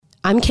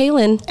I'm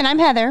Kalyn. And I'm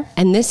Heather.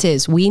 And this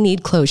is We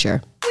Need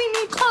Closure. We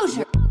need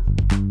closure.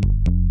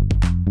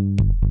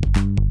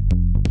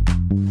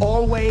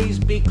 Always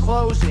be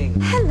closing.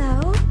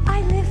 Hello,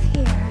 I live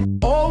here.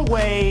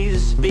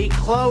 Always be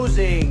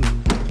closing.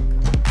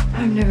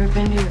 I've never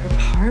been to your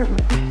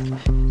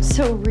apartment.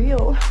 So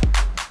real.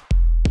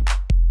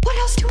 What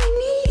else do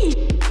we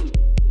need?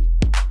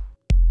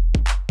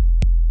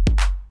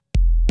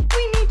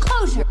 We need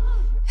closure.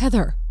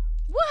 Heather,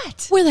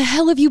 What? where the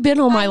hell have you been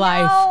all my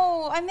life?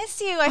 Oh, I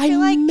miss you. I feel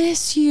like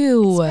miss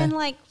you. it's been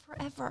like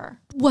forever.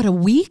 What, a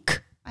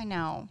week? I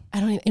know. I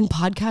don't even, in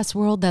podcast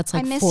world, that's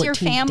like I miss 14 your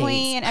family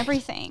days. and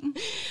everything.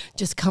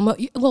 Just come up.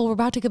 Well, we're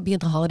about to be at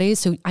the holidays,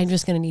 so I'm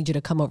just going to need you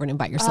to come over and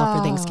invite yourself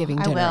for Thanksgiving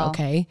I dinner, will.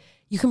 okay?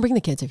 You can bring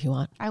the kids if you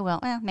want. I will.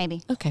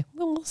 Maybe. Okay,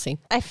 well, we'll see.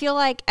 I feel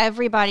like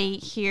everybody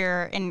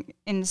here in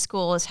the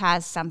schools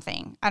has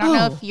something. I don't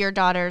know if your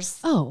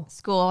daughter's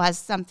school has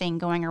something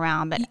going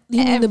around, but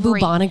You mean the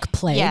bubonic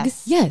plague?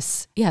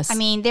 Yes. Yes. I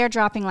mean, they're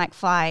dropping like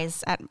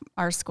flies at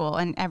our school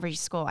and every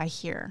school I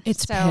hear.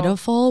 It's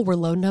pitiful. We're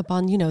loading up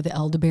on, the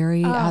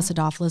elderberry,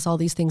 acidophilus, all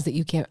these things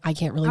that I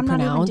can't really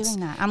pronounce. I'm not even doing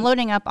that. I'm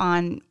loading up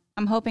on,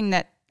 I'm hoping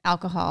that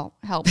alcohol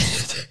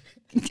helps.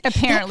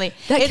 Apparently.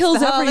 That it's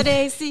kills the everything.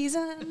 holiday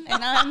season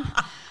and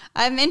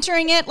I'm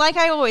entering it like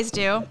I always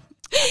do.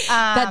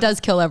 That does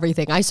kill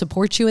everything. I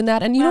support you in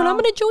that. And you know what? I'm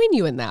going to join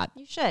you in that.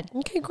 You should.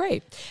 Okay,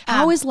 great.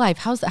 How is life?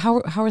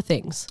 How are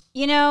things?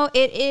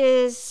 It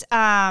is,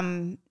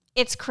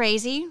 it's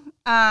crazy.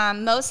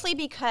 Mostly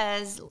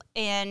because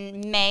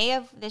in May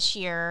of this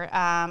year,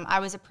 I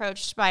was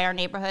approached by our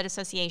neighborhood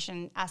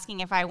association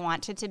asking if I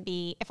wanted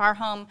to if our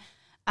home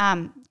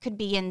could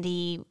be in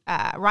the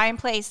Ryan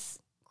Place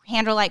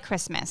Candlelight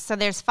Christmas. So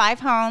there's 5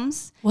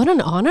 homes. What an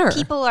honor.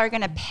 People are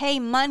going to pay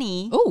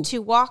money to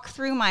walk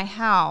through my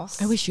house.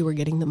 I wish you were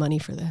getting the money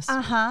for this.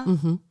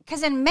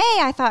 Because in May,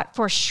 I thought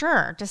for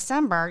sure,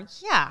 December,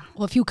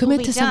 Well, if you commit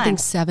we'll to be something done.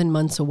 7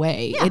 months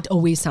away, it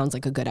always sounds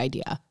like a good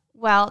idea.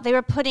 Well, they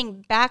were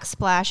putting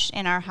backsplash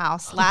in our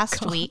house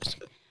last week.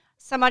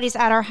 Somebody's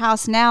at our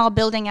house now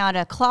building out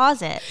a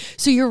closet.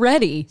 So you're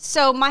ready.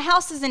 So my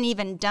house isn't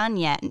even done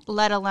yet,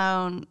 let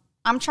alone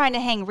I'm trying to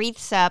hang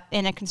wreaths up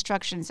in a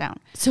construction zone.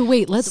 So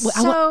wait,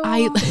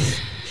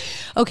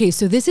 okay,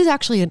 so this is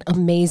actually an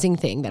amazing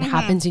thing that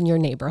happens in your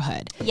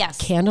neighborhood. Yes.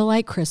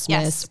 Candlelight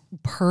Christmas,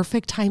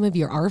 perfect time of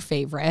year, our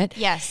favorite.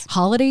 Yes.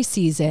 Holiday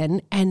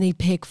season, and they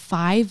pick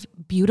 5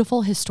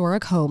 beautiful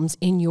historic homes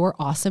in your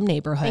awesome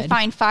neighborhood. They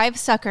find 5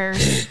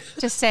 suckers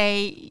to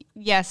say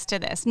yes to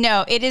this.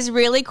 No, it is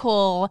really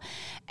cool.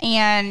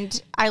 And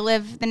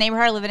the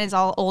neighborhood I live in is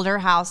all older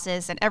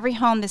houses, and every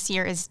home this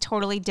year is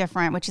totally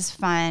different, which is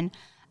fun.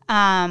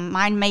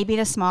 Mine may be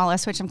the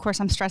smallest, which of course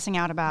I'm stressing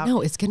out about.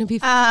 No, it's going to be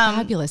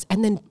fabulous.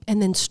 And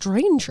then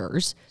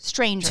strangers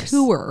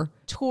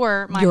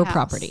tour my house.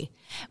 Property.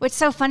 Which is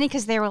so funny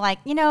because they were like,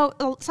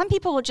 some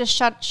people will just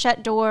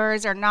shut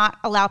doors or not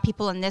allow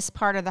people in this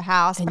part of the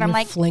house. And but I'm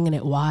like, flinging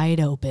it wide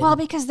open. well,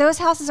 because those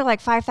houses are like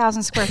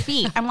 5,000 square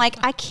feet. I'm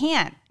like, I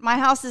can't. My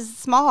house is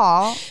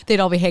small. They'd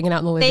all be hanging out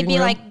in the living room. They'd be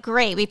like,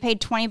 great. We paid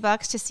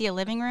 $20 to see a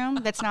living room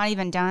that's not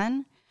even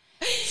done.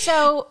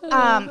 So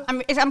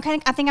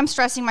I think I'm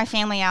stressing my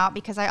family out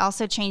because I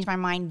also change my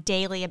mind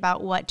daily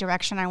about what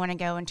direction I want to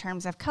go in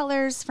terms of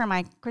colors for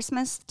my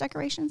Christmas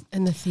decorations.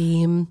 And the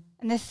theme.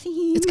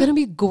 It's going to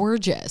be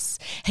gorgeous.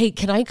 Hey,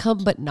 can I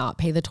come but not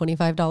pay the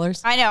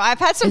 $25? I know. I've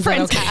had some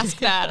friends okay? ask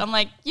that. I'm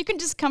like, you can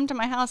just come to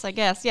my house, I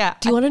guess. Yeah.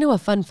 Do you want to know a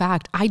fun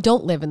fact? I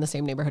don't live in the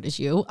same neighborhood as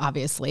you,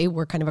 obviously.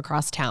 We're kind of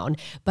across town.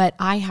 But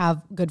I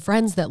have good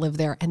friends that live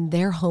there, and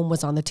their home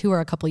was on the tour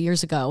a couple of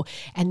years ago,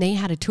 and they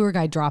had a tour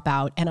guide drop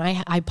out, and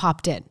I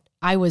popped in.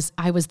 I was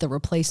the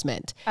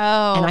replacement.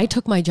 Oh. And I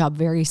took my job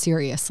very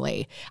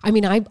seriously. I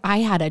mean, I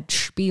had a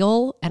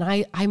spiel, and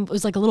I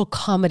was like a little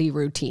comedy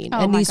routine.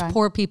 And these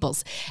poor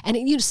people's.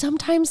 And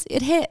sometimes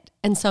it hit,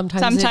 and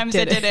sometimes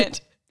it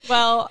didn't.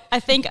 Well, I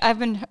think I've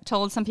been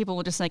told some people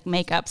will just like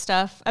make up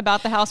stuff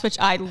about the house, which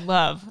I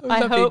love.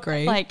 That'd be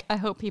great. I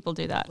hope people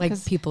do that.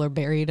 Like people are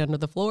buried under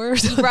the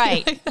floors.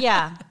 Right.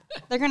 Yeah.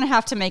 They're going to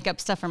have to make up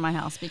stuff for my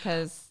house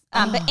because,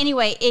 but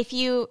anyway, if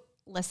you're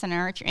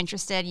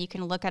interested, you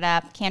can look it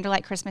up.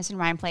 Candlelight Christmas in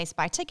Ryan Place.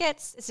 Buy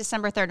tickets. It's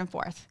December 3rd and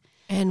 4th.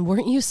 And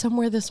weren't you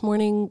somewhere this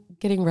morning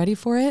getting ready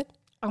for it?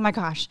 Oh my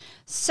gosh.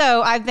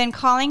 So I've been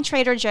calling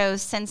Trader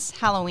Joe's since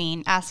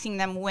Halloween, asking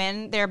them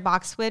when their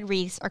boxwood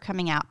wreaths are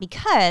coming out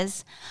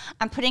because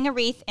I'm putting a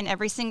wreath in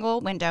every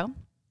single window,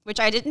 which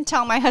I didn't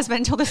tell my husband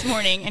until this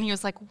morning. And he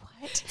was like,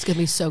 what? It's going to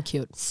be so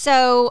cute.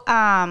 So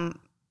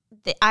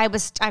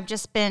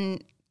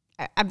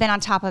I've been on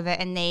top of it,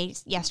 and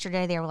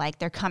yesterday they were like,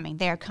 they're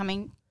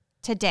coming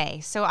today.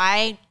 So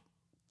I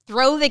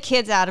throw the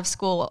kids out of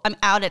school. I'm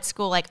out at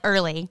school like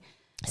early.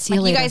 See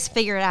you later. You guys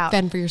figure it out.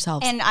 Fend for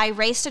yourselves. And I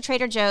race to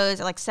Trader Joe's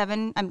at like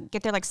 7. I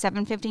get there like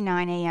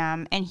 7:59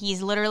 a.m. and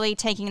he's literally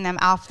taking them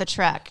off the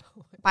truck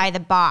by the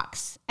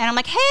box. And I'm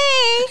like,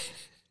 hey,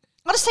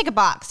 I'll just take a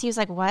box. He was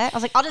like, what? I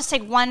was like, I'll just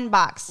take one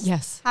box.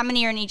 Yes. How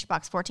many are in each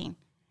box? 14.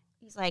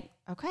 He's like,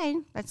 okay,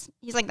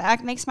 he's like,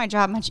 that makes my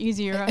job much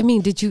easier. I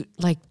mean, did you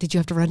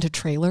have to rent a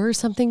trailer or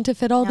something to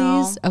fit all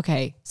No. these?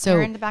 Okay. So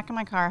they're in the back of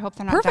my car. I hope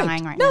they're not perfect.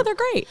 dying right now. No, they're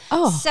great.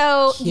 Oh,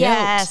 so cute.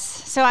 yes.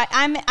 So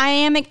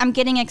I'm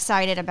getting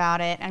excited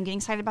about it. I'm getting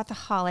excited about the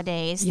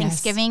holidays. Yes.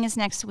 Thanksgiving is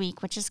next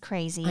week, which is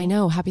crazy. I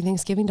know. Happy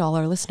Thanksgiving to all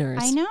our listeners.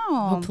 I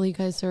know. Hopefully you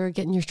guys are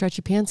getting your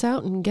stretchy pants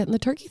out and getting the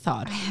turkey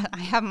thawed. I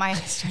have my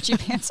stretchy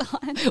pants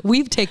on.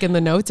 We've taken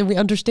the notes and we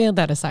understand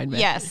that assignment.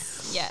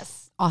 Yes.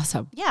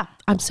 Awesome. Yeah.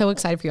 I'm so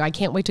excited for you. I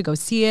can't wait to go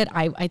see it.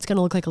 It's going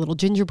to look like a little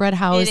gingerbread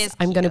house. It is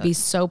I'm going to cute. be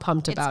so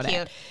pumped about It's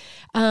cute.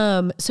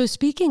 it. So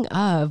speaking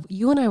of,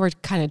 you and I were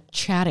kind of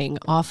chatting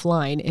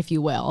offline, if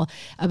you will,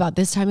 about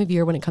this time of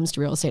year when it comes to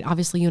real estate.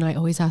 Obviously, you and I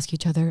always ask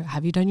each other,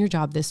 have you done your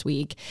job this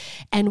week?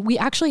 And we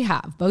actually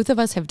have. Both of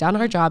us have done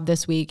our job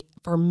this week.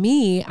 For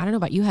me, I don't know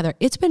about you, Heather,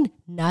 it's been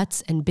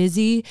nuts and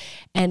busy.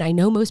 And I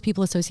know most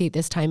people associate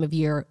this time of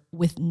year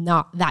with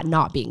not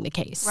being the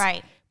case.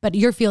 Right. But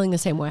you're feeling the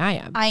same way I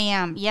am. I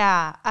am.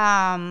 Yeah.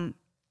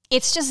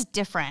 It's just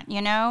different,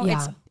 you know?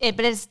 Yeah.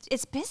 But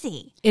it's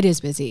busy. It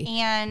is busy.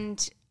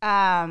 And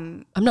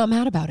I'm not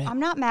mad about it. I'm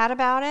not mad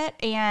about it.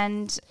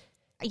 And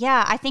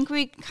yeah, I think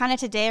we kind of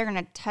today are going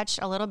to touch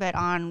a little bit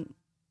on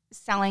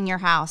selling your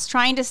house,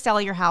 trying to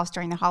sell your house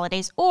during the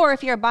holidays, or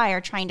if you're a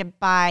buyer, trying to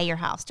buy your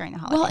house during the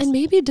holidays. Well, and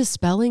maybe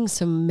dispelling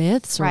some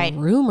myths or Right.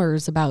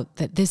 rumors about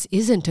that this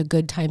isn't a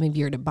good time of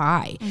year to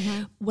buy.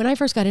 Mm-hmm. When I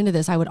first got into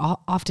this, I would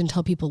often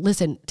tell people,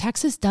 listen,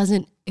 Texas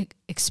doesn't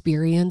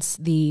experience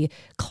the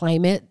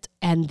climate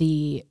and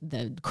the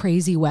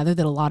crazy weather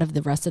that a lot of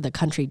the rest of the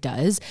country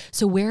does.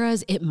 So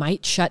whereas it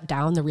might shut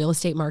down the real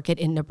estate market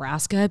in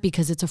Nebraska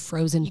because it's a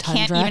frozen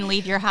tundra. can't even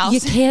leave your house.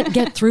 You can't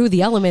get through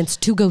the elements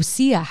to go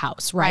see a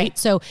house, right? Right.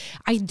 So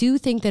I do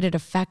think that it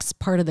affects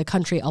part of the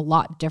country a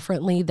lot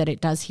differently than it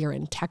does here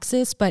in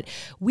Texas. But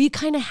we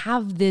kind of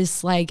have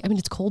this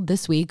it's cold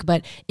this week,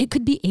 but it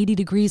could be 80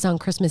 degrees on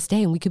Christmas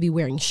Day and we could be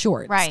wearing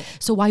shorts. Right.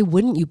 So why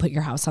wouldn't you put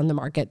your house on the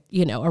market,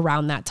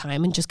 around that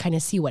time and just kind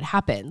of see what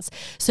happens?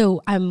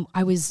 So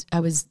I was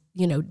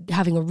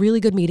having a really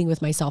good meeting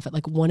with myself at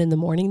 1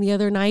 a.m. the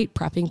other night,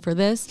 prepping for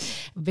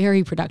this.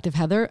 Very productive,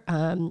 Heather.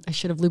 I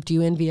should have looped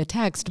you in via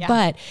text,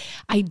 but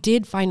I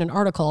did find an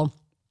article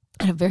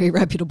at a very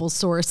reputable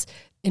source,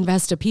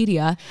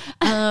 Investopedia.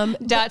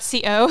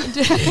 .co.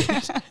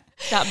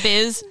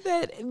 .biz.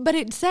 But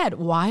it said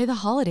why the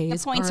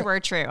holidays. The points were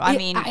true.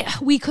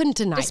 We couldn't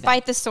deny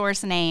despite the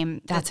source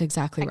name. That's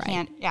exactly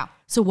right. Yeah.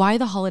 So why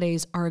the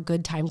holidays are a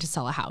good time to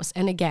sell a house.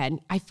 And again,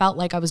 I felt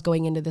like I was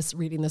going into this,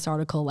 reading this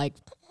article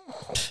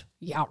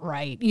yeah,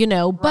 right.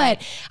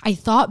 But I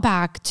thought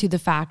back to the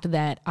fact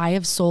that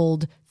I've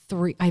sold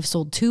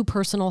two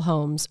personal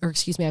homes,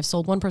 I've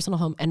sold one personal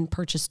home and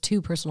purchased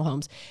two personal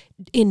homes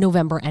in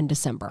November and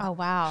December. Oh,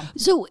 wow.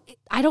 So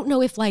I don't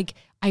know if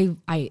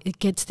it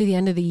gets to the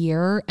end of the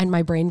year and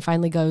my brain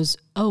finally goes,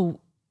 oh,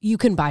 you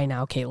can buy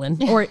now,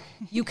 Kalyn, or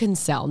you can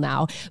sell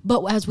now.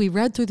 But as we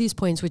read through these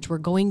points, which we're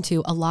going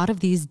to, a lot of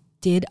these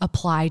did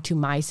apply to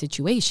my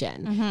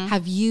situation. Mm-hmm.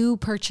 Have you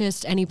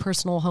purchased any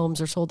personal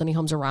homes or sold any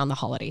homes around the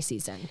holiday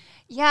season?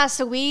 Yeah.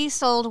 So we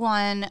sold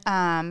one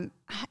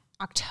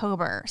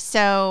October.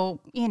 So,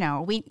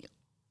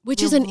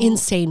 Which is an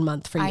insane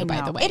month for you, I by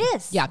know. the way. It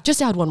is. Yeah,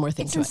 just add one more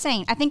thing It's to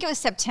insane. I think it was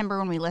September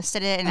when we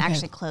listed it and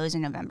actually closed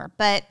in November.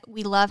 But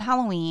we love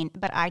Halloween.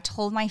 But I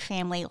told my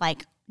family,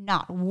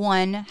 not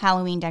one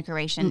Halloween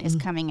decoration is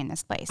coming in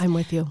this place. I'm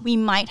with you. We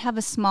might have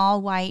a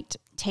small, white,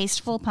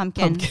 tasteful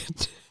pumpkin.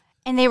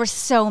 And they were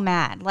so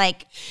mad.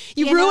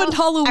 You ruined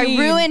Halloween.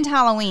 I ruined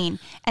Halloween.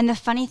 And the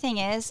funny thing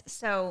is,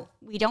 so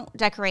we don't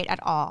decorate at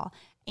all.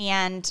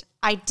 And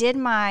I did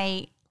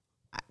my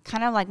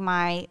kind of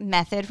my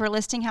method for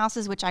listing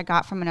houses, which I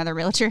got from another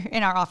realtor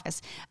in our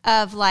office,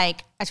 of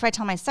that's what I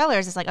tell my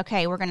sellers is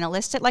okay, we're going to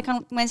list it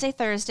on Wednesday,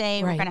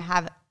 Thursday. Right. We're going to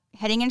have,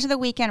 heading into the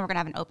weekend, we're going to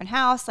have an open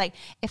house.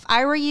 If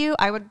I were you,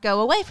 I would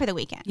go away for the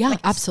weekend. Yeah,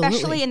 absolutely.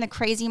 Especially in the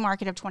crazy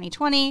market of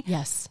 2020.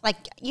 Yes.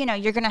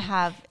 You're going to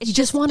have, it's you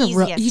just want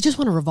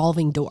a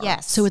revolving door.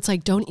 Yes. So it's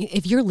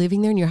if you're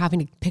living there and you're having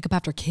to pick up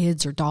after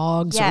kids or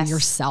dogs or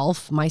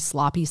yourself, my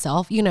sloppy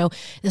self,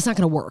 it's not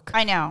going to work.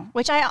 I know.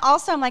 Which I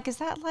also am is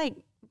that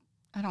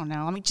I don't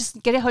know.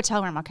 Just get a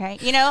hotel room, okay?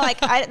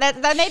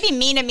 That may be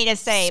mean of me to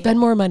say. Spend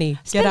more money.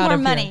 Spend get out more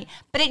of money. Here.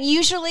 But it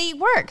usually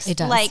works. It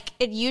does.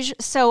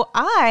 So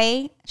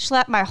I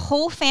schlepped my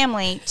whole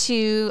family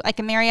to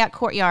a Marriott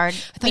Courtyard.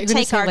 We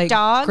take our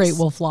dogs. Great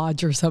Wolf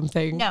Lodge or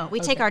something. No,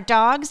 we take our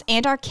dogs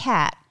and our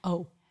cat.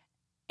 Oh.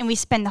 And we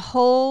spend the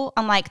whole,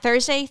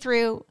 Thursday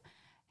through,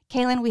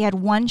 Kalyn, we had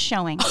one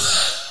showing.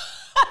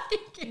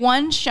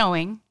 One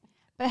showing.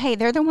 But hey,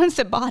 they're the ones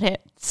that bought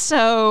it.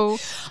 So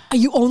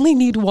you only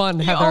need one,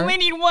 Heather. You only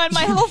need one.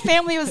 My whole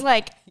family was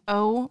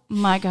oh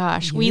my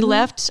gosh. We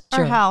left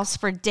our house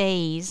for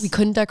days. We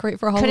couldn't decorate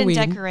for Halloween.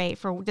 Couldn't decorate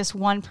for just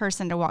one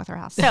person to walk their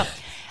house. So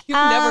you've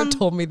never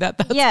told me that.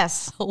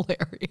 That's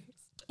hilarious.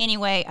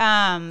 Anyway,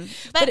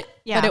 but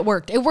it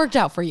worked. It worked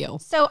out for you.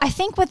 So I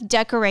think with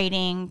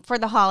decorating for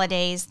the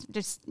holidays,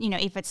 just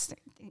if it's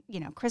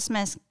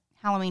Christmas,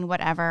 Halloween,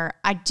 whatever.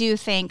 I do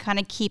think kind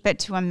of keep it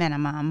to a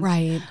minimum.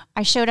 Right.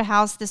 I showed a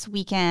house this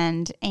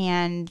weekend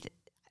and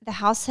the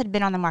house had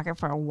been on the market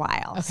for a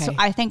while. Okay. So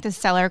I think the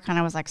seller kind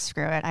of was like,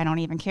 screw it. I don't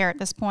even care at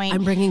this point.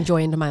 I'm bringing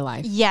joy into my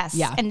life. Yes.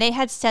 Yeah. And they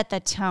had set the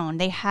tone.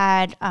 They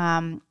had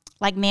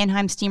like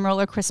Mannheim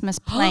Steamroller Christmas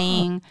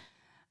playing.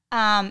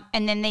 And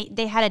then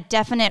they had a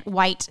definite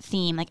white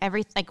theme,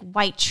 like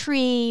white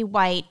tree,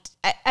 white.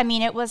 I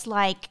mean, it was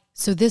like.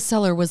 So this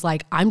seller was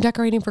like, I'm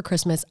decorating for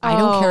Christmas. I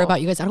don't care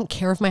about you guys. I don't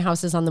care if my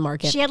house is on the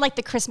market. She had like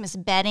the Christmas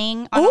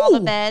bedding on all the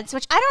beds,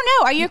 which I don't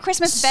know. Are you a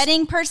Christmas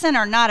bedding person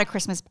or not a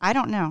Christmas? I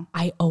don't know.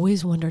 I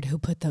always wondered who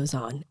put those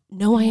on.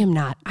 No, I am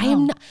not. I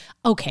am not.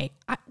 Okay.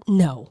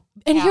 No.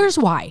 And here's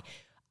why.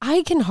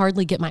 I can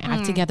hardly get my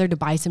act together to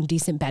buy some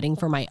decent bedding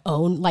for my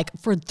own, like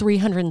for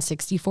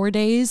 364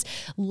 days,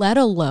 let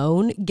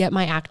alone get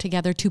my act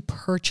together to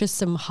purchase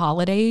some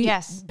holiday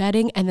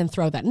bedding and then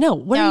throw that. No.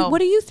 What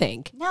do you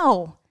think?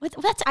 No.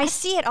 I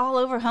see it all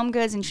over Home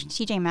Goods and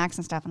TJ Maxx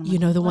and stuff. And I'm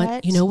like,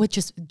 one, you know what,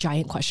 just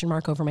giant question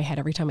mark over my head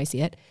every time I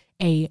see it?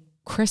 A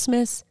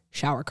Christmas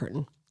shower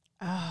curtain.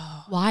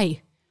 Oh.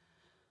 Why?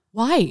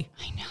 I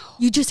know.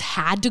 You just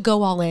had to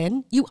go all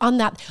in. You on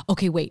that.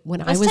 Okay, wait.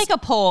 Let's take a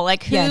poll.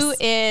 Like who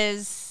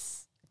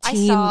is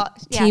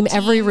team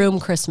every room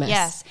Christmas?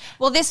 Yes.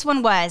 Well, this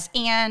one was,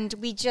 and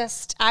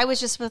I was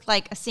just with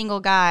like a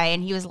single guy,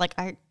 and he was like,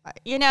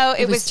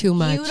 it was too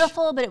much.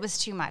 Beautiful, but it was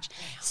too much.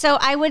 So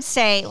I would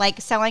say, like,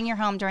 selling your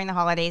home during the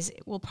holidays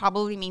will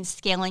probably mean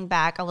scaling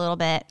back a little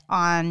bit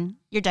on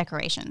your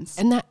decorations.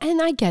 And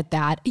I get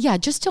that. Yeah,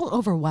 just don't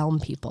overwhelm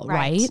people,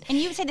 right? And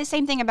you would say the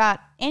same thing about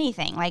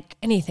anything, like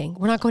anything.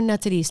 We're not going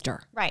nuts at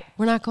Easter. Right.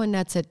 We're not going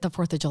nuts at the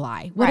 4th of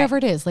July. Whatever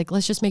it is, like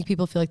let's just make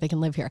people feel like they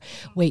can live here.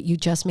 Wait, you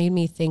just made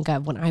me think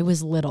of when I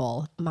was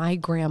little, my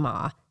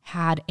grandma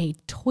had a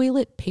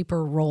toilet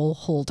paper roll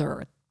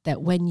holder that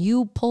when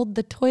you pulled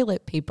the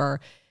toilet paper,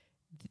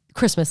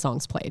 Christmas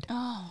songs played.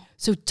 Oh.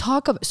 So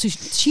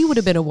she would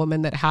have been a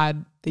woman that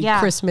had the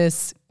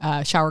Christmas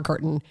shower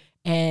curtain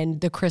and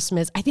the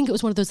Christmas. I think it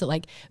was one of those that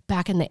like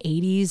back in the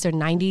 80s or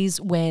 90s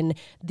when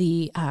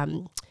the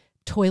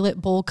toilet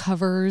bowl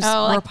covers were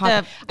like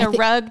popular. the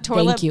rug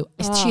toilet. Thank you.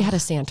 Oh. She had a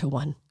Santa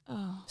one.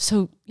 Oh.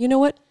 So you know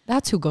what?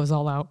 That's who goes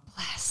all out.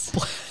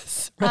 Bless.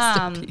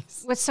 Rest in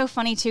peace. What's so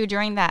funny too,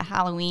 during that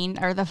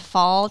Halloween or the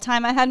fall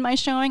time I had my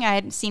showing, I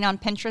had seen on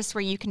Pinterest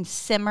where you can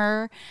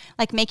simmer,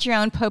 like make your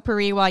own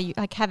potpourri while you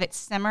like have it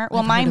simmer.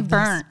 Well, mine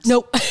burnt.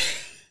 Nope.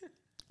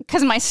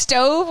 Because my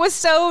stove was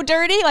so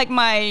dirty, like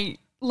my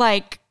I'm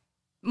like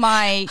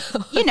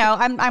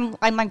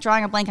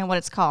drawing a blank on what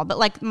it's called, but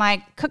like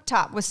my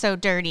cooktop was so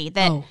dirty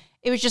that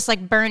it was just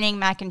like burning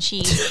mac and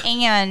cheese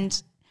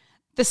and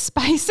the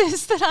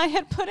spices that I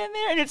had put in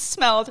there, and it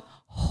smelled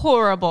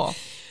horrible.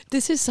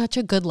 This is such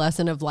a good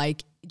lesson of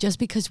like, just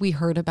because we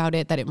heard about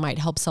it, that it might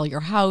help sell your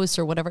house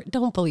or whatever,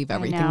 don't believe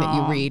everything that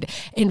you read.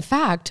 In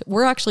fact,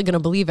 we're actually going to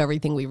believe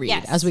everything we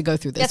read as we go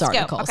through this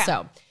article.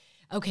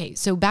 Okay.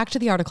 So back to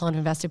the article on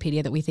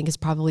Investopedia that we think is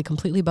probably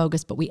completely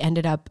bogus, but we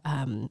ended up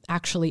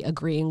actually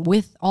agreeing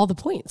with all the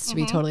points, to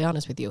be totally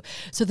honest with you.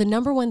 So the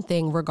number one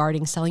thing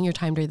regarding selling your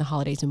time during the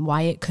holidays and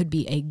why it could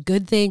be a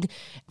good thing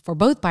for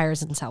both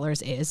buyers and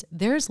sellers is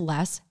there's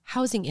less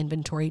housing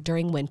inventory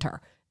during winter.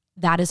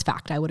 That is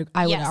fact. I would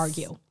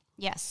argue.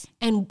 Yes.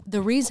 And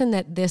the reason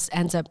that this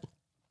ends up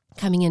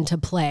coming into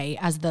play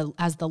as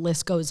the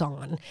list goes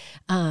on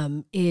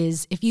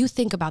is if you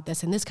think about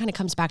this, and this kind of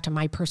comes back to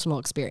my personal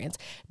experience.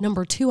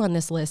 Number 2 on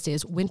this list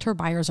is winter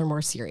buyers are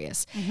more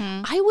serious.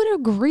 I would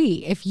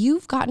agree. If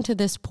you've gotten to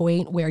this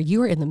point where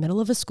you are in the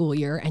middle of a school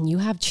year and you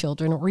have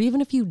children, or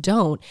even if you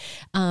don't,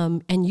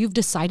 and you've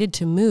decided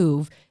to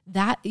move,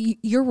 that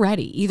you're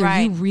ready.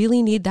 Either you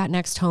really need that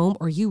next home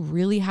or you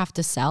really have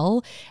to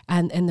sell.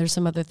 And there's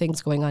some other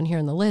things going on here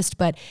in the list,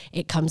 but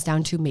it comes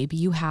down to maybe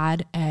you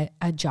had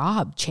a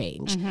job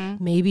change.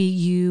 Maybe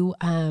you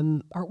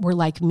were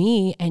like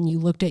me and you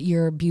looked at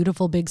your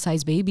beautiful big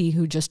size baby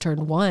who just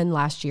turned 1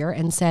 last year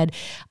and said,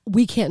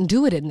 we can't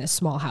do it in this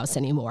small house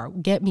anymore.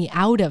 Get me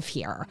out of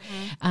here.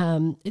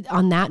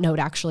 On that note,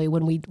 actually,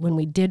 when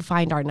we did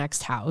find our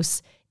next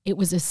house, it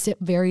was a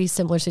very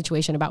similar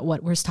situation about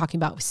what we're talking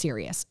about,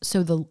 serious.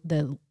 So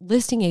the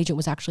listing agent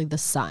was actually the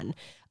son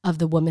of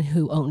the woman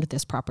who owned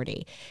this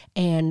property.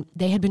 And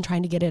they had been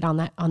trying to get it on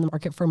the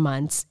market for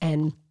months.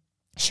 And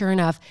sure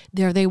enough,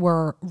 there they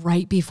were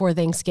right before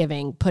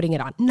Thanksgiving putting it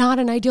on. Not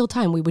an ideal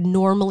time. We would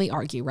normally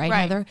argue, right,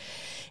 Heather?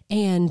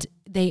 And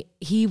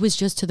he was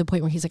just to the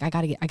point where he's like, I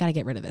gotta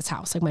get rid of this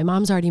house. Like, my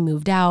mom's already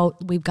moved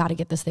out. We've got to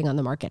get this thing on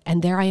the market.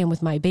 And there I am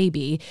with my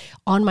baby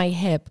on my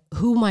hip,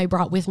 whom I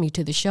brought with me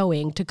to the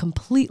showing to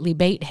completely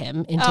bait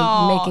him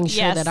into making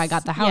sure that I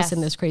got the house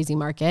in this crazy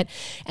market.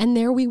 And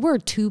there we were,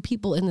 2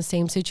 people in the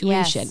same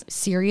situation,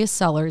 serious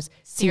sellers,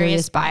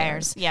 serious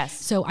buyers.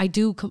 Yes. So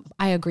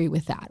I agree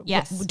with that.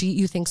 Yes. Do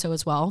you think so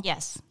as well?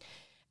 Yes.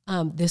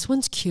 This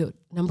one's cute.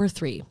 Number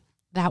 3,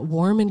 that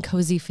warm and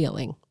cozy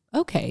feeling.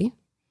 Okay.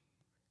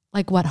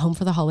 Like what, home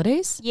for the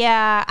holidays?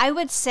 Yeah, I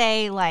would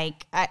say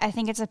like, I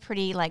think it's a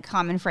pretty like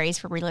common phrase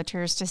for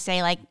realtors to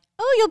say like,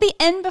 oh, you'll be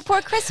in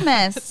before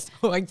Christmas.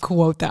 Oh, I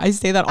quote that. I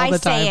say that all the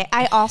time. I say it.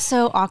 I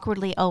also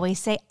awkwardly always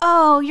say,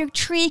 oh, your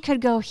tree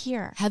could go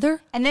here.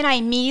 Heather? And then I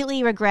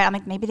immediately regret. I'm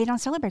like, maybe they don't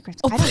celebrate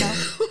Christmas. I don't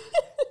know.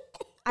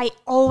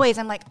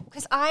 I'm like,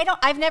 because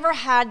I've never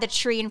had the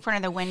tree in front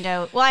of the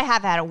window. Well, I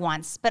have had it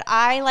once, but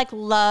I like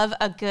love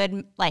a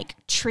good like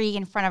tree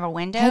in front of a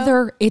window.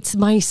 Heather, it's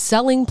my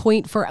selling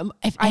point for,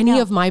 if any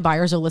of my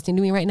buyers are listening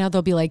to me right now,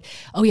 they'll be like,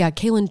 oh yeah,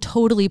 Kalyn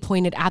totally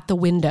pointed at the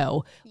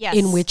window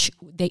in which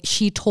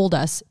she told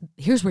us,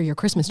 here's where your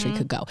Christmas tree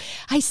could go.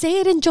 I say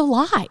it in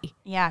July.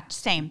 Yeah,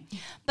 same.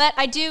 But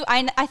I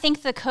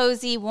think the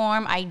cozy,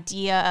 warm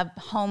idea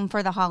of home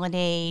for the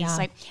holidays,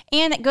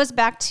 and it goes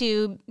back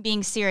to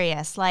being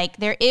serious. Like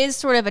there is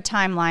sort of a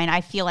timeline,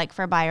 I feel like,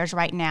 for buyers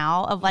right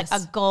now of like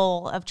a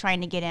goal of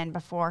trying to get in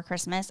before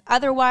Christmas.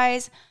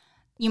 Otherwise,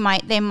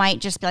 they might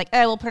just be like,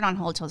 oh, we'll put it on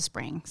hold till the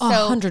spring. So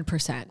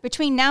 100%.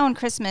 Between now and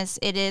Christmas,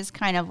 it is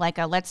kind of like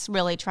let's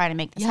really try to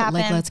make this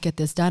happen. Like let's get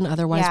this done.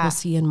 Otherwise, we'll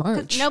see in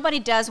March. Nobody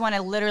does want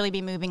to literally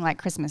be moving like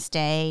Christmas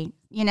Day.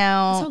 You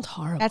know, that sounds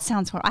horrible. That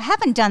sounds horrible. I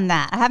haven't done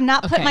that. I have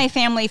not put my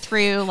family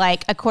through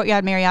like a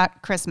Courtyard Marriott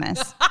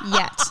Christmas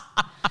yet.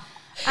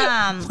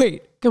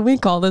 Wait, can we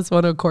call this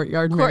one a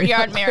Courtyard Marriott?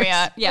 Courtyard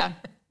Marriott, yeah.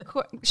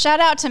 Shout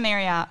out to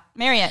Marriott.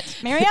 Marriott?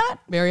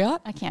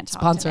 I can't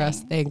talk Sponsor today.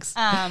 us. Thanks.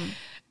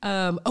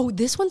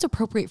 This one's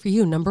appropriate for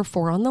you. Number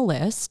 4 on the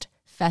list.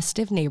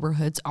 Festive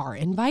neighborhoods are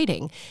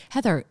inviting.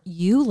 Heather,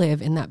 you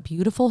live in that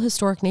beautiful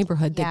historic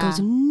neighborhood that goes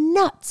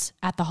nuts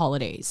at the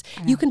holidays.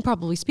 You can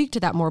probably speak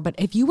to that more, but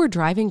if you were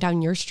driving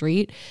down your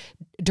street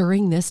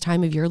during this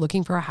time of year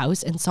looking for a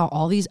house and saw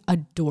all these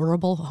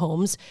adorable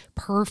homes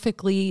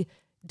perfectly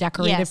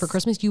decorated for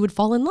Christmas, you would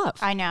fall in love.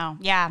 I know.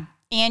 Yeah.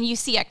 And you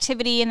see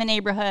activity in the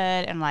neighborhood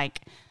and like,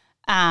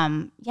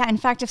 in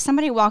fact, if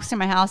somebody walks through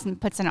my house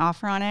and puts an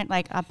offer on it,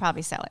 like I'll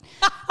probably sell it.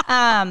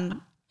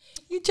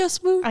 You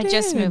just moved in. I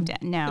just moved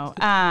in. No.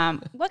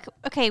 What's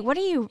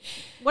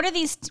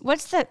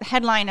the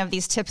headline of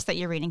these tips that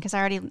you're reading?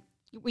 Because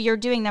you're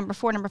doing number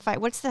 4, number 5.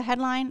 What's the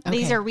headline? Okay.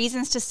 These are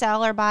reasons to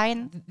sell or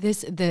buy.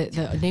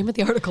 The name of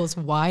the article is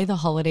Why the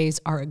Holidays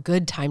Are a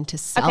Good Time to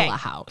Sell a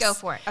House. Go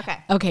for it.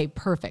 Okay,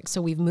 perfect.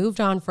 So we've moved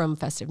on from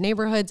festive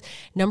neighborhoods.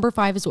 Number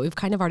 5 is what we've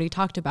kind of already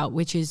talked about,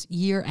 which is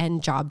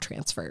year-end job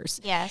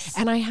transfers. Yes.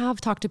 And I have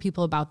talked to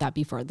people about that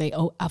before.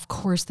 Of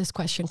course, this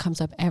question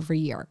comes up every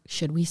year.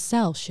 Should we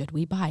sell? Should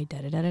we buy?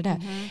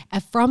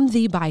 From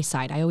the buy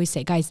side, I always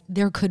say, guys,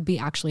 there could be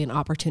actually an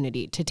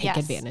opportunity to take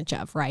advantage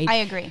of, right? I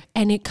agree.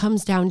 And it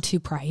comes down to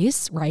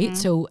price, right?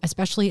 So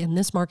especially in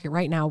this market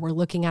right now, we're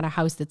looking at a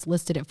house that's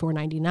listed at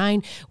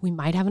 $499. We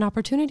might have an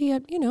opportunity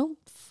at,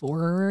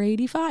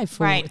 $485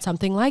 for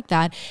something like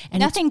that. And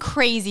nothing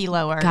crazy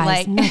lower.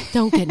 Guys,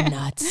 don't get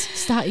nuts.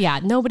 Stop. Yeah.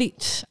 Nobody.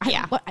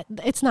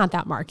 It's not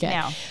that market.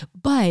 No.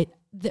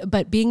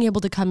 But being able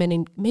to come in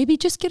and maybe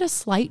just get a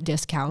slight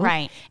discount.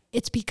 Right.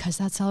 It's because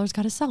that seller's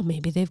got to sell.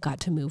 Maybe they've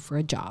got to move for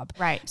a job.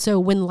 Right. So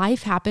when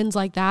life happens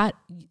like that,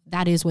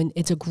 that is when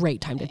it's a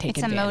great time to take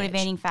advantage. It's a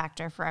motivating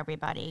factor for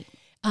everybody.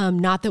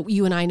 Not that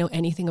you and I know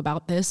anything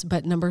about this,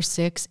 but number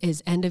 6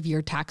 is end of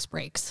year tax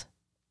breaks.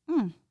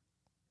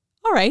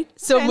 All right.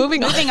 So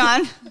moving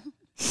on.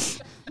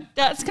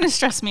 That's going to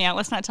stress me out.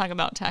 Let's not talk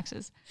about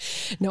taxes.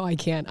 No, I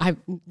can't.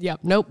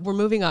 Nope. We're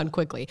moving on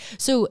quickly.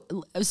 So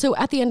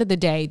at the end of the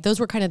day, those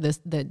were kind of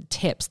the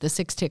tips, the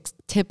 6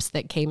 tips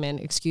that came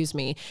in,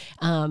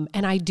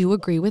 and I do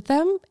agree with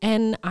them.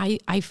 And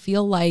I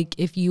feel like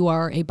if you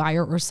are a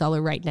buyer or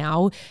seller right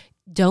now,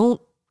 don't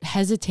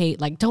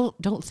hesitate. Like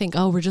don't think,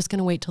 oh, we're just going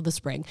to wait till the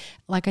spring.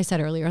 Like I said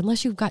earlier,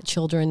 unless you've got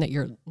children that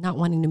you're not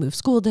wanting to move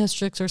school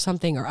districts or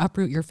something, or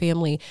uproot your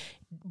family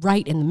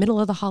right in the middle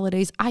of the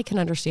holidays, I can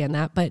understand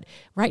that. But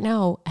right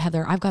now,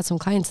 Heather, I've got some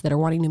clients that are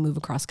wanting to move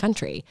across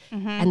country,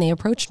 and they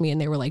approached me and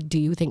they were like, do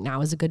you think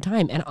now is a good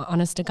time? And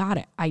honest to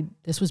God,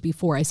 this was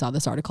before I saw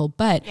this article,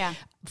 but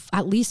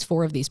at least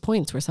 4 of these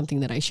points were something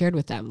that I shared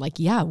with them. Like,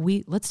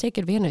 let's take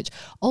advantage.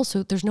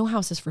 Also, there's no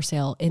houses for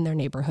sale in their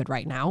neighborhood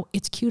right now.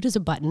 It's cute as a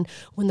button.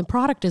 When the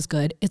product is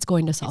good, it's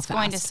going to sell fast. It's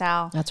going to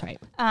sell. That's right.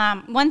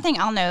 One thing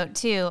I'll note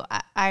too,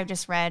 I've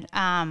just read,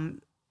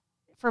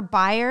 for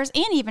buyers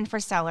and even for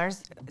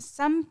sellers,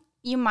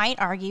 you might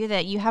argue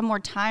that you have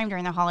more time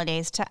during the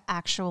holidays to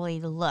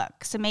actually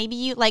look. So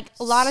maybe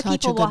a lot of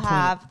people will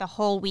have the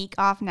whole week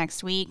off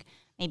next week,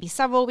 maybe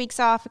several weeks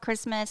off of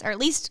Christmas, or at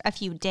least a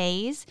few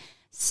days.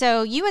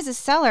 So you as a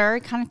seller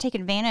kind of take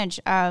advantage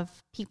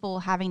of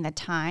people having the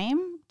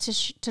time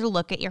to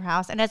look at your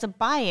house. And as a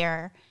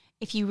buyer,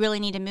 if you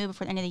really need to move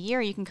before the end of the year,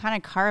 you can kind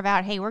of carve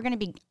out, hey, we're going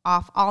to be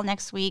off all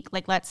next week.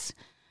 Like, let's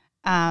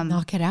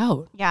knock it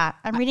out. Yeah.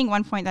 I'm reading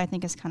one point that I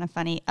think is kind of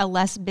funny. A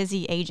less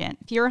busy agent.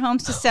 Fewer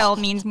homes to sell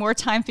means more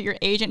time for your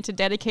agent to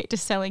dedicate to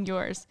selling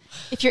yours.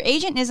 If your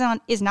agent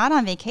is not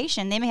on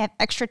vacation, they may have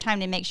extra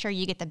time to make sure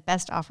you get the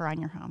best offer on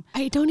your home.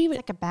 I don't even...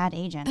 It's like a bad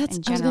agent in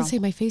general. I was going to say,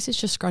 my face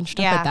is just scrunched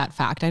up at that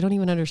fact. I don't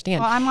even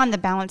understand. Well, I'm on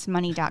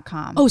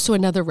thebalancemoney.com. Oh, so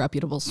another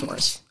reputable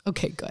source.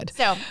 Okay, good.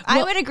 So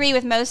I would agree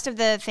with most of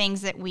the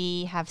things that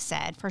we have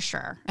said, for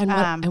sure. And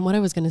what I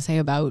was going to say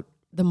about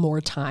the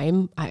more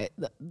time,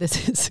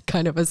 this is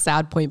kind of a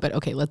sad point, but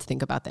okay, let's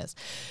think about this.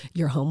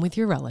 You're home with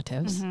your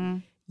relatives.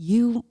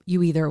 You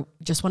either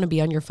just want to be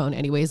on your phone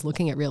anyways,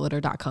 looking at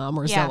realtor.com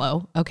or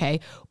Zillow,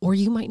 okay? Or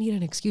you might need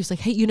an excuse like,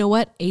 hey, you know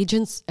what?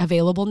 Agents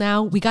available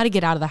now. We got to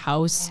get out of the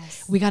house.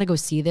 Yes. We got to go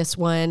see this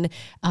one.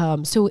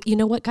 So you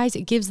know what, guys?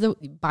 It gives the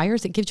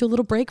buyers, it gives you a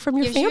little break from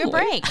your family. Gives you a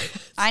break.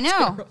 I know.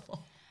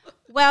 Terrible.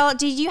 Well,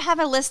 did you have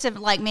a list of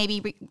like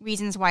maybe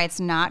reasons why it's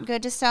not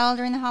good to sell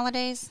during the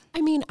holidays?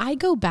 I mean, I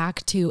go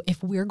back to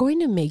if we're going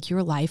to make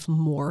your life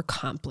more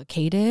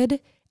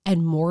complicated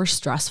and more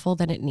stressful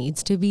than it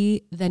needs to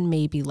be, then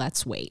maybe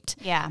let's wait.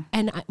 Yeah.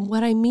 And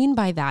what I mean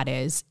by that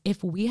is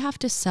if we have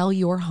to sell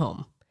your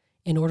home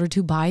in order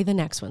to buy the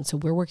next one, so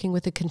we're working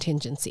with a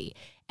contingency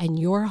and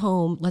your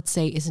home, let's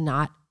say, is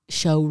not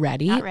show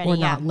ready, or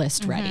not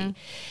list ready.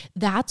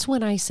 That's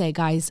when I say,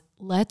 guys,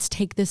 let's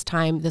take this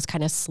time, this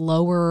kind of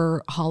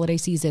slower holiday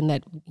season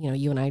that, you know,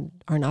 you and I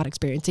are not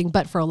experiencing,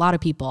 but for a lot of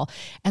people,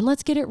 and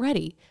let's get it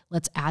ready.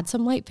 Let's add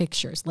some light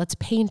fixtures. Let's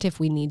paint if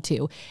we need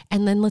to.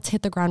 And then let's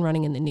hit the ground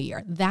running in the new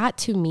year. That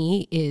to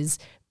me is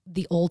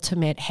the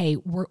ultimate, hey,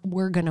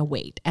 we're going to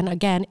wait. And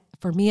again,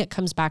 for me, it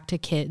comes back to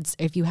kids.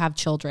 If you have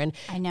children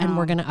and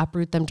we're going to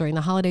uproot them during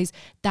the holidays,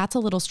 that's a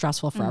little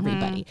stressful for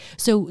everybody.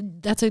 So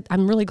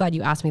I'm really glad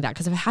you asked me that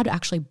because I've had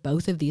actually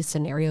both of these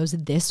scenarios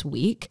this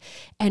week.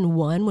 And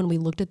one, when we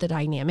looked at the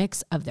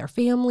dynamics of their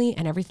family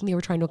and everything they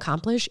were trying to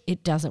accomplish,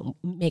 it doesn't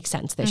make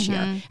sense this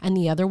year. And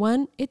the other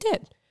one, it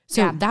did.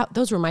 So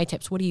those were my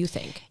tips. What do you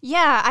think?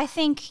 Yeah, I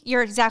think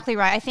you're exactly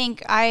right. I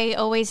think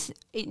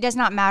it does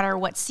not matter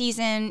what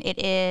season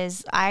it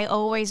is. I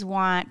always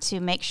want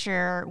to make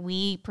sure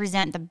we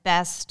present the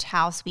best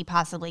house we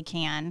possibly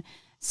can.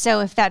 So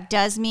if that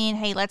does mean,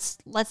 hey, let's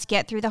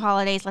get through the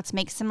holidays, let's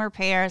make some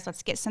repairs,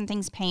 let's get some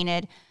things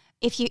painted.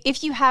 If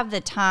you have the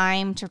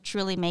time to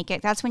truly make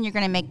it, that's when you're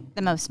going to make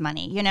the most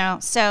money, you know?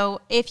 So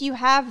if you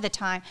have the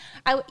time,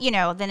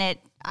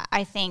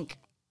 I think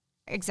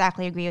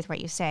exactly agree with what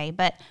you say,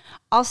 but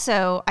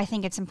also I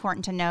think it's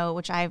important to know,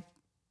 which I've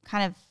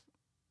kind of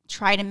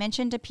try to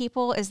mention to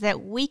people, is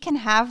that we can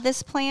have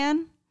this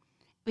plan.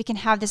 We can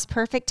have this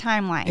perfect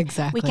timeline.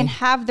 Exactly. We can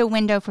have the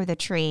window for the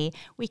tree.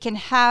 We can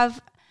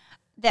have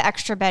the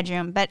extra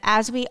bedroom, but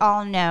as we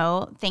all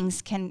know,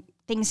 things can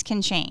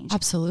change.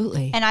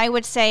 Absolutely. And I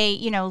would say,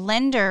 you know,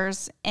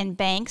 lenders and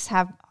banks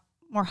have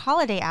more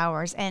holiday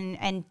hours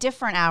and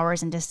different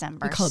hours in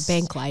December. We call it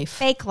bank life.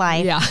 Fake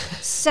life. Yeah.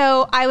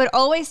 So I would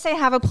always say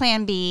have a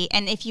plan B.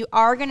 And if you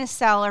are going to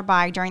sell or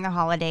buy during the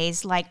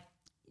holidays, like,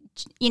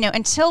 you know,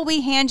 until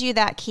we hand you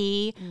that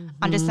key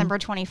on December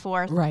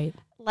 24th, right?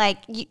 Like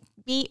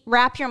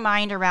wrap your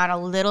mind around a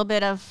little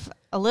bit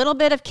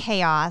of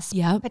chaos,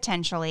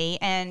 potentially,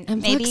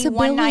 and maybe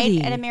one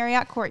night at a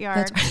Marriott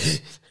Courtyard,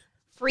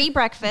 free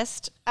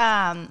breakfast.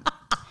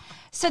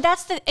 So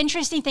that's the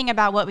interesting thing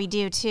about what we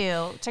do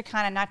too, to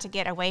kind of not to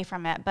get away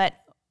from it. But,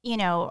 you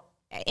know,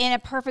 in a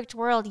perfect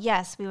world,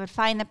 yes, we would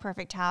find the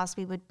perfect house.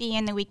 We would be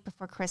in the week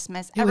before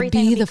Christmas.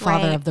 Everything would be the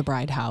father of the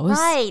bride house.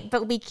 Right.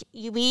 But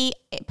we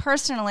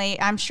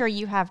personally, I'm sure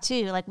you have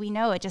too, like we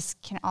know it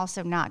just can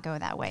also not go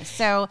that way.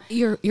 So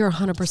you're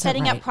 100%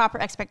 setting right. up proper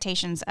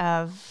expectations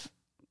of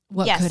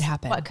what could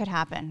happen. What could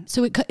happen.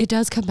 So it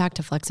does come back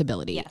to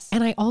flexibility. Yes.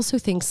 And I also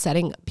think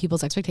setting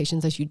people's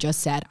expectations, as you just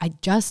said, I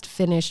just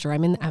finished, or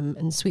I'm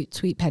in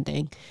sweet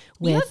pending.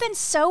 You have been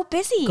so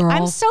busy. Girl,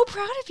 I'm so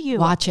proud of you.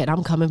 Watch it.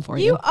 I'm coming for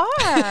you. You are.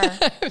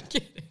 I'm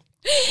kidding.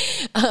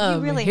 You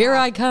really here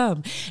have. I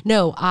come.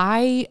 No,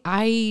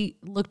 I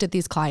looked at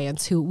these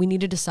clients who we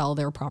needed to sell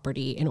their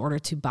property in order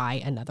to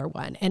buy another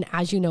one. And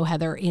as you know,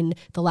 Heather, in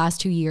the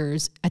last 2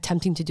 years,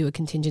 attempting to do a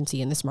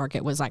contingency in this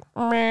market was like,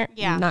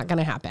 not going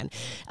to happen.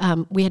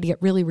 We had to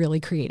get really, really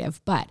creative.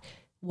 But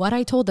what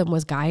I told them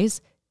was, guys,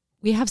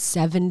 we have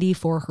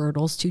 74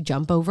 hurdles to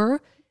jump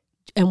over.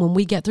 And when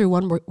we get through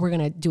one, we're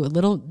going to do a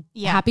little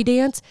happy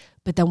dance,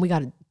 but then we got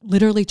to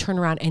literally turn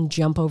around and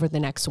jump over the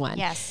next one.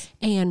 Yes.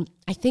 And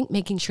I think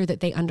making sure that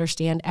they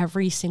understand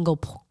every single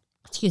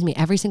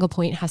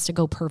point has to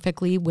go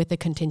perfectly with the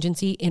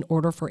contingency in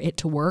order for it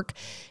to work,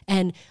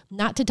 and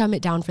not to dumb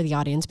it down for the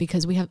audience,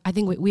 because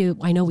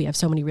I know we have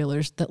so many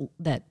realtors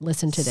that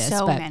listen to this.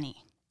 So many.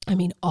 I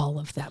mean, all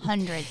of them.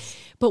 Hundreds.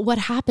 But what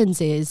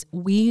happens is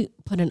we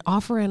put an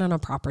offer in on a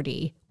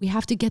property. We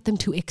have to get them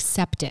to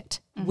accept it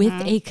with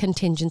a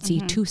contingency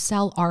to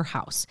sell our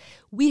house.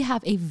 We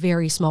have a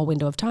very small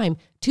window of time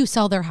to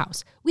sell their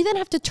house. We then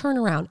have to turn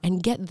around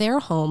and get their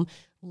home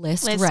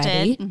listed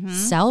ready,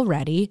 sell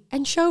ready,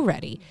 and show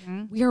ready.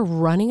 We are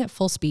running at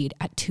full speed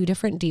at 2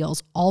 different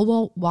deals,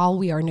 all while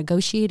we are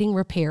negotiating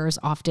repairs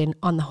often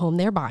on the home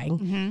they're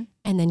buying,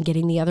 and then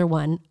getting the other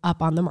one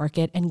up on the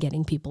market and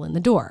getting people in the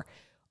door.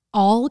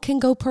 All can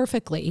go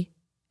perfectly,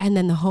 and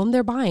then the home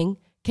they're buying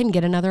can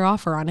get another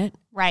offer on it.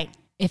 Right.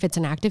 If it's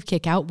an active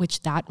kick out,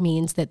 which that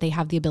means that they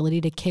have the ability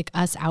to kick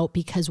us out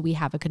because we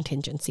have a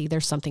contingency.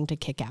 There's something to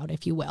kick out,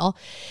 if you will.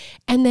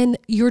 And then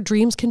your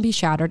dreams can be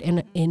shattered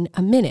in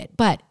a minute.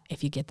 But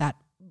if you get that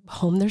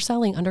home they're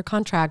selling under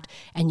contract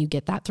and you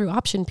get that through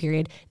option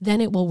period,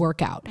 then it will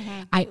work out.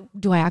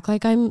 Do I act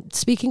like I'm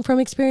speaking from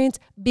experience?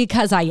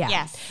 Because I am.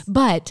 Yes.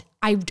 But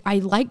I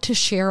like to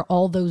share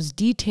all those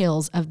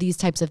details of these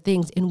types of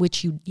things in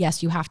which you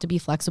have to be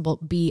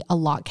flexible. A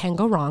lot can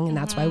go wrong, and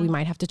that's why we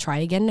might have to try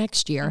again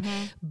next year.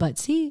 But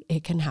see,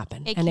 it can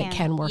happen it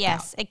can work out.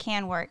 Yes, it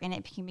can work, and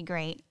it can be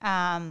great.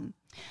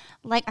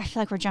 Like, I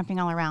feel like we're jumping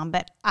all around,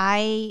 but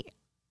I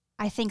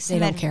think they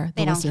don't care.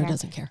 The listener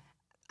doesn't care.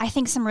 I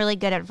think some really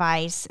good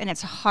advice, and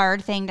it's a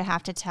hard thing to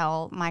have to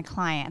tell my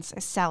clients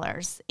as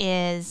sellers,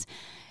 is,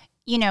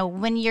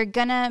 when you're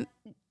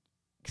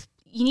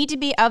you need to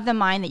be of the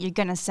mind that you're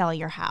going to sell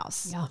your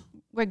house,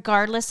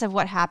 regardless of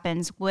what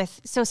happens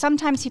so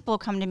sometimes people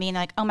come to me and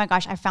they're like, oh my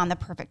gosh, I found the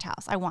perfect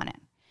house. I want it.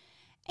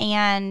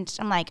 And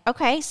I'm like,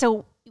 okay,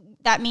 so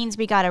that means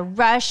we got to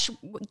rush,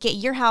 get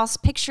your house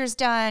pictures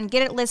done,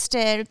 get it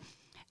listed,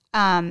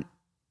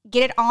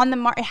 get it on the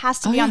market. It has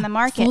to be on the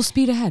market. Full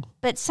speed ahead.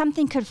 But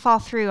something could fall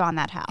through on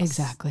that house.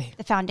 Exactly.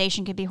 The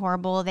foundation could be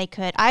horrible.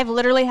 I've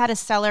literally had a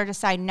seller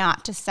decide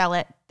not to sell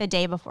it the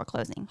day before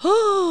closing.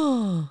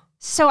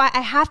 So I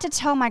have to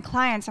tell my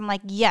clients, I'm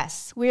like,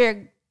 yes, we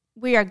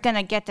are going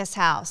to get this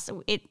house.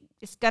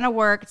 It's going to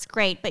work. It's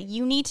great. But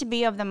you need to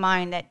be of the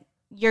mind that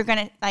you're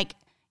going to,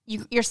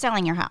 you're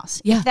selling your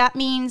house. Yeah. If that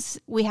means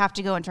we have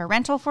to go into a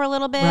rental for a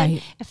little bit,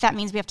 right. If that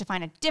means we have to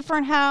find a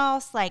different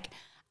house,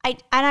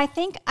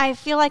 I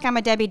feel like I'm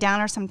a Debbie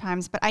Downer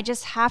sometimes, but I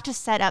just have to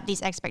set up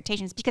these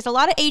expectations, because a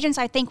lot of agents,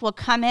 I think, will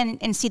come in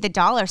and see the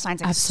dollar signs.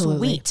 Like,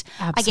 absolutely. Sweet.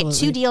 Absolutely. I get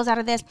 2 deals out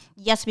of this.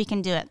 Yes, we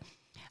can do it.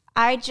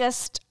 And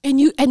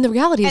the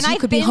reality is you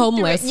could be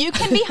homeless. You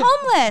can be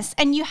homeless,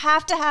 and you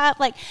have to have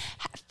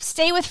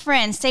stay with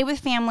friends, stay with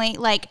family.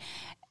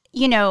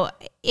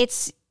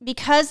 It's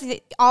because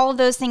all of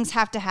those things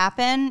have to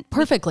happen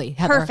perfectly,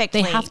 Heather.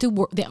 Perfectly. They have to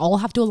work. They all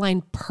have to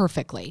align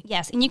perfectly.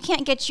 Yes. And you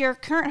can't get your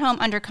current home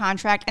under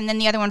contract and then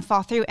the other one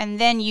fall through, and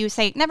then you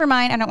say, never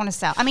mind, I don't want to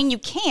sell. I mean, you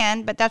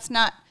can, but that's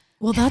not.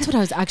 Well, that's what I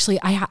was actually,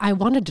 I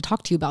wanted to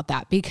talk to you about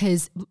that,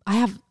 because I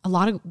have a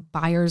lot of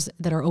buyers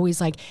that are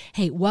always like,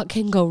 hey, what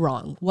can go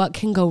wrong? What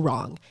can go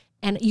wrong?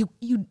 And you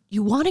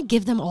want to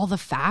give them all the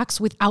facts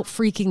without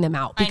freaking them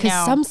out, because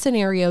some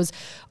scenarios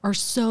are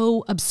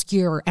so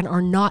obscure and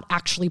are not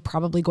actually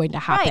probably going to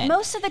happen. Right.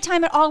 Most of the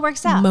time it all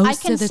works out. I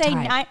can say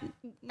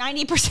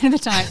 90% of the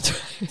time.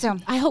 So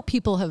I hope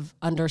people have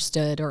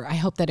understood, or I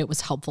hope that it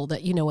was helpful that,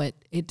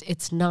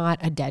 it's not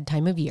a dead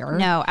time of year.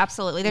 No,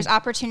 absolutely. There's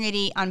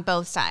opportunity on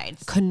both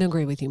sides. Couldn't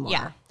agree with you more.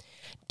 Yeah.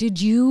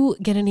 Did you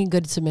get any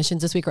good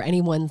submissions this week, or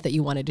any ones that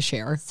you wanted to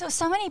share?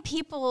 So many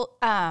people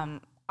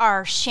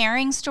are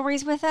sharing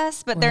stories with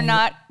us, but they're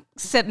not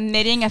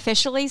submitting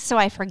officially, so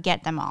I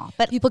forget them all.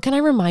 But people, can I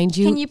remind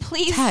you? Can you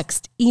please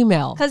text,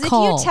 email, because if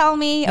you tell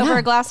me over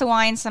a glass of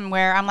wine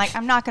somewhere, I'm like,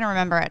 I'm not going to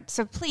remember it.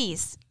 So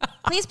please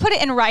put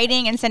it in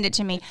writing and send it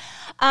to me.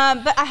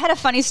 But I had a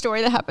funny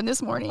story that happened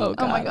this morning. Oh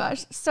my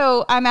gosh!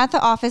 So I'm at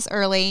the office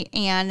early,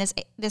 and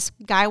this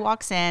guy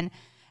walks in.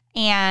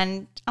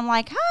 And I'm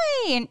like,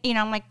 hi. And,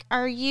 I'm like,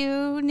 are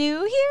you new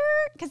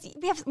here? Because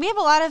we have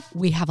a lot of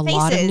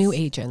new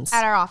agents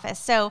at our office.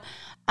 So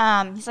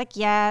he's like,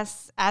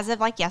 yes, as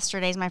of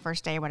yesterday's my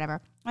first day or whatever.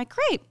 I'm like,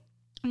 great.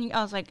 And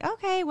I was like,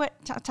 okay, what?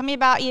 Tell me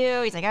about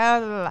you. He's like, oh,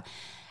 blah, blah, blah.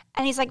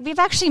 And he's like, we've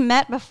actually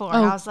met before.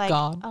 And I was like,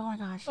 God. Oh my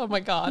gosh. Oh my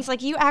God. He's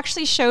like, you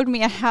actually showed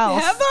me a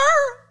house.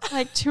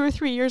 Heather? 2 or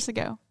 3 years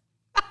ago.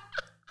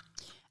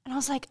 And I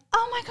was like,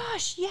 oh my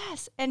gosh,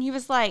 yes. And he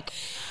was like,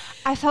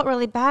 I felt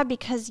really bad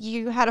because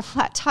you had a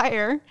flat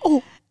tire.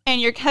 Oh.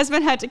 And your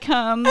husband had to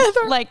come.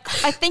 Heather.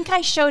 I think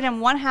I showed him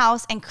one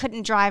house and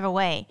couldn't drive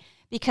away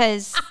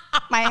because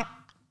I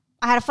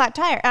had a flat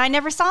tire. And I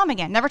never saw him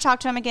again. Never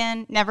talked to him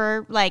again.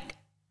 Never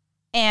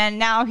and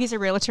now he's a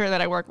realtor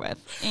that I work with.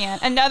 And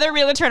another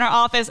realtor in our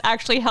office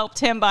actually helped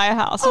him buy a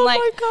house. I'm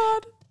my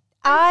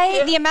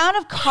God. The amount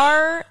of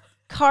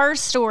car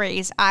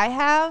stories I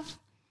have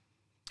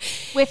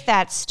with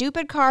that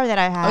stupid car that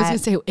I had. I was going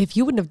to say, if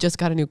you wouldn't have just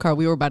got a new car,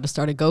 we were about to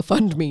start a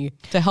GoFundMe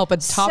to help a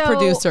top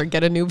producer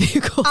get a new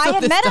vehicle. I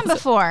had met him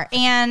before,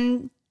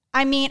 and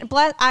I mean,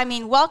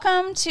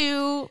 welcome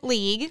to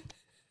League,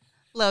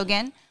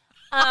 Logan.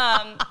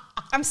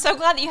 I'm so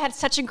glad that you had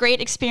such a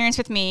great experience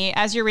with me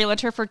as your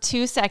realtor for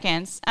 2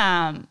 seconds.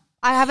 I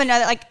have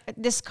another,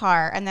 this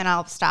car, and then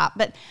I'll stop.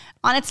 But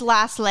on its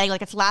last leg,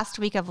 its last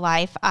week of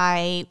life,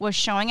 I was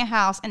showing a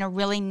house in a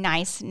really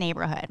nice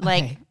neighborhood.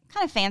 Okay.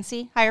 Kind of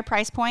fancy, higher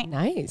price point.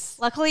 Nice.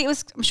 Luckily,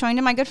 I'm showing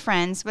to my good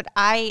friends, but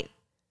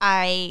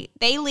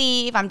they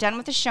leave. I'm done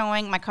with the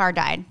showing. My car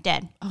died,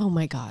 dead. Oh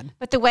my God.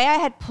 But the way I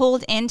had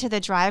pulled into the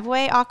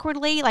driveway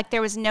awkwardly,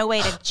 there was no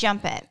way to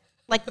jump it.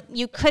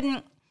 You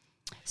couldn't.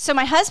 So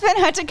my husband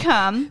had to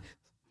come,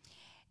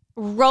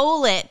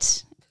 roll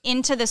it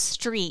into the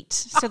street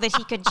so that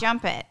he could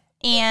jump it.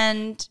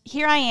 And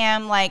here I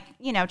am,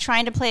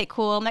 trying to play it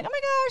cool. I'm like, oh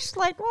my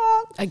gosh,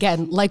 well.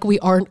 Again, we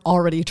aren't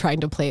already trying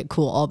to play it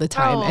cool all the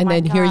time. And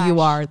then here you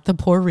are, the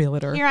poor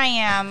realtor. Here I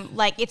am,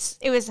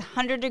 it was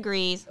 100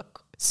 degrees.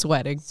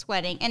 Sweating.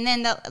 And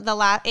then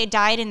it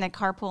died in the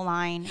carpool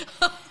line.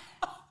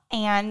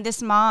 And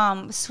this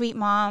mom, sweet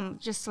mom,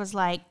 just was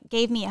like,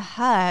 gave me a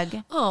hug.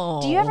 Oh.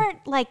 Do you ever,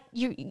 like,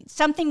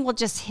 something will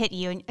just hit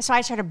you? And so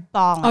I started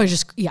bawling.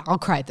 I'll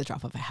cry at the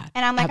drop of a hat.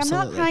 And I'm like,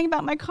 Absolutely. I'm not crying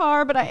about my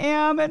car, but I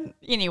am. And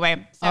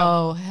anyway. So.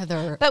 Oh,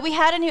 Heather. But we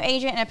had a new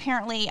agent, and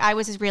apparently I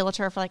was his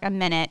realtor for like a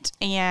minute.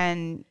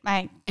 And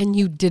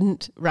you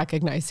didn't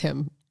recognize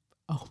him.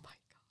 Oh, my God.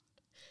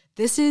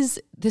 This is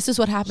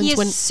what happens he is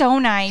when so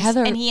nice,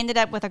 Heather, and he ended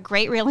up with a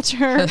great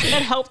realtor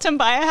that helped him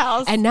buy a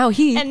house. And now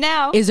he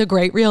is a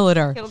great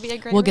realtor. He'll be a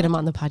great We'll get realtor. him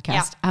on the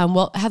podcast. Yeah.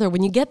 Well, Heather,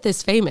 when you get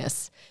this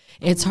famous,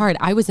 it's hard.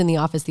 I was in the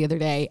office the other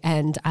day,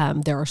 and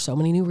there are so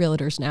many new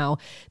realtors now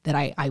that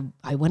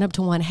I went up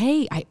to one.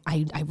 Hey,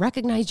 I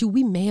recognize you.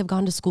 We may have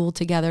gone to school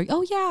together.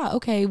 Oh yeah,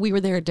 okay. We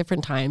were there at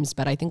different times,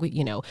 but I think we,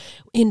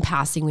 in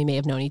passing, we may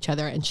have known each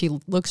other. And she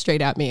looks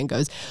straight at me and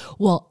goes,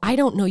 "Well, I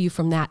don't know you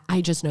from that.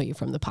 I just know you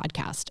from the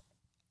podcast."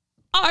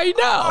 I know.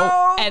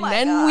 Oh, and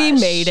then we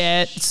made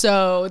it.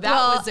 So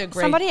that was a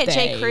great somebody at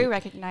day. J. Crew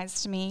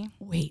recognized me.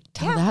 Wait,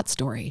 tell that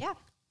story. Yeah.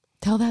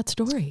 Tell that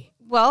story.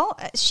 Well,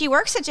 she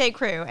works at J.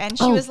 Crew, and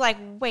she was like,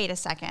 wait a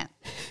second.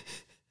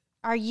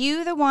 Are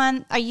you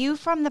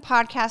from the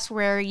podcast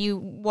where you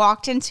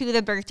walked into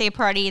the birthday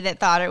party that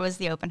thought it was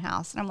the open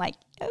house? And I'm like,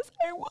 yes,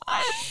 I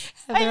was.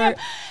 Heather,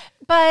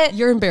 but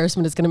your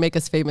embarrassment is going to make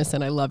us famous,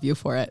 and I love you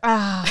for it.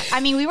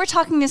 I mean, we were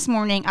talking this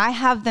morning. I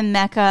have the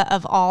Mecca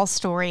of all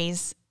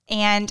stories.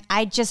 And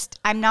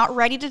I'm not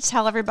ready to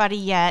tell everybody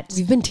yet.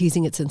 We've been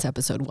teasing it since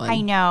episode 1.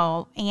 I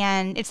know.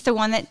 And it's the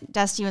one that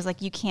Dusty was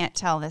like, you can't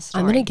tell this story.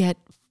 I'm going to get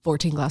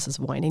 14 glasses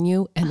of wine in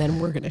you, and then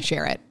we're going to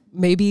share it.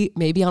 Maybe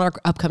on our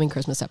upcoming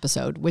Christmas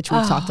episode, which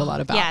we've talked a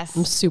lot about. Yes.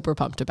 I'm super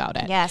pumped about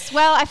it. Yes.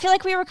 Well, I feel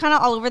like we were kind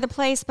of all over the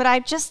place, but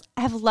I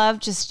have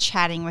loved just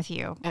chatting with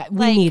you.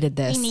 We needed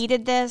this. We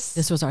needed this.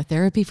 This was our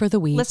therapy for the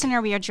week.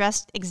 Listener, we are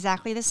dressed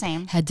exactly the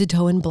same. Head to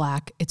toe in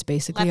black. It's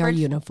basically our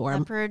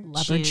uniform.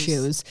 Leopard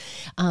shoes.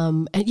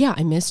 And yeah,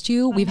 I missed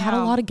you. We've had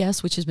a lot of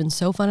guests, which has been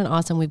so fun and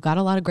awesome. We've got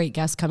a lot of great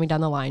guests coming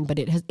down the line, but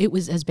it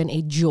has been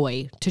a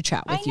joy to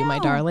chat with you, my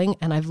darling,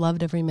 and I've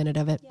loved every minute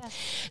of it. Yes.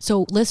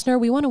 So, listener,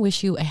 we want to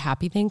wish you a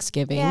happy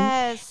Thanksgiving.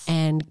 Yes.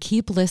 And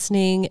keep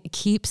listening.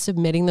 Keep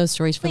submitting those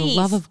stories. For the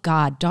love of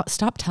God.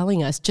 Stop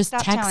telling us. Just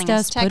text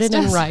us. Put it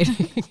in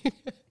writing.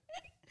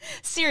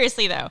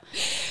 Seriously though,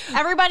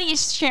 everybody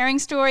is sharing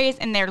stories,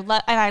 and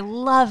and I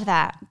love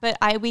that. But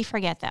we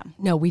forget them.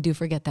 No, we do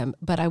forget them.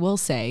 But I will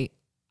say,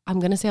 I'm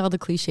going to say all the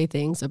cliche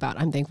things about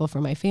I'm thankful for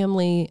my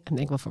family, I'm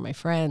thankful for my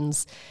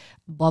friends,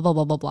 blah, blah,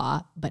 blah, blah,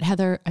 blah. But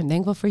Heather, I'm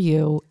thankful for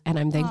you, and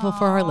I'm thankful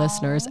for our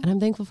listeners, and I'm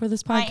thankful for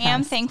this podcast. I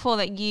am thankful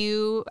that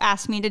you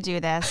asked me to do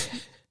this.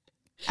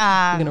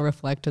 I'm going to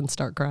reflect and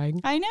start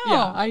crying. I know.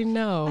 Yeah, I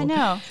know. I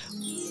know.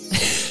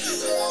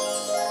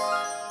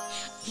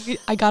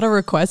 I got a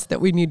request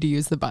that we need to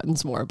use the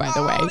buttons more, by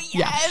the way.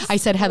 Yes. Yeah. I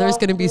said Heather's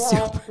going to be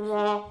super.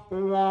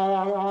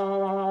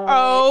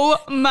 Oh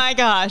my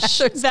gosh.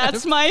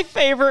 That's my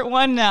favorite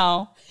one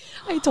now.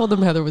 I told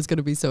him Heather was going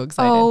to be so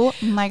excited. Oh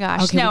my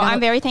gosh. Okay, I'm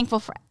very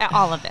thankful for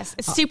all of this.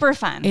 It's super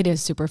fun. It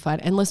is super fun.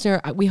 And listener,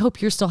 we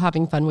hope you're still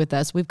having fun with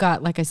us. We've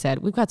got, like I said,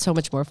 we've got so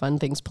much more fun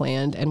things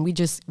planned. And we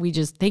just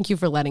thank you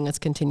for letting us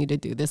continue to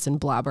do this and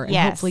blabber and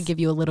hopefully give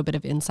you a little bit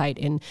of insight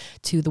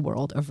into the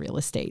world of real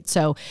estate.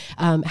 So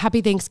happy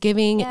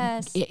Thanksgiving.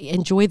 Yes.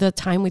 Enjoy the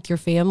time with your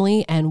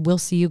family, and we'll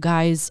see you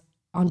guys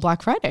on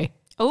Black Friday.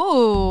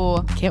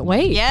 Oh, can't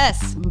wait.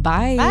 Yes.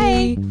 Bye.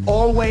 Bye.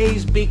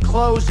 Always be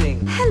closing.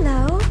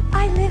 Hello,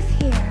 I live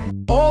here.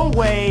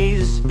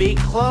 Always be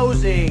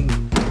closing.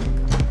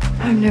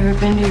 I've never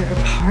been to your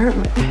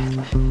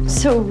apartment.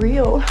 So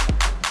real.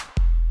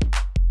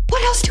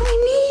 What else do we